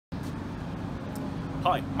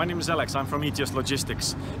Hi, my name is Alex. I'm from ETS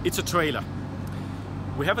Logistics. It's a trailer.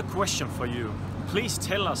 We have a question for you. Please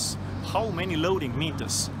tell us how many loading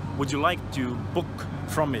meters would you like to book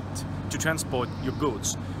from it to transport your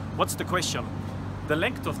goods? What's the question? The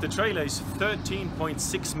length of the trailer is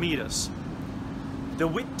 13.6 meters. The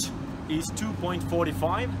width is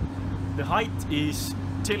 2.45. The height is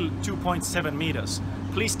till 2.7 meters.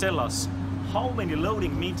 Please tell us how many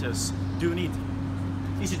loading meters do you need?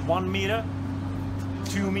 Is it 1 meter,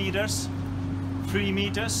 2 meters, 3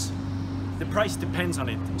 meters? The price depends on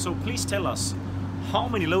it. So please tell us how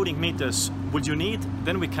many loading meters would you need,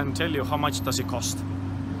 then we can tell you how much does it cost.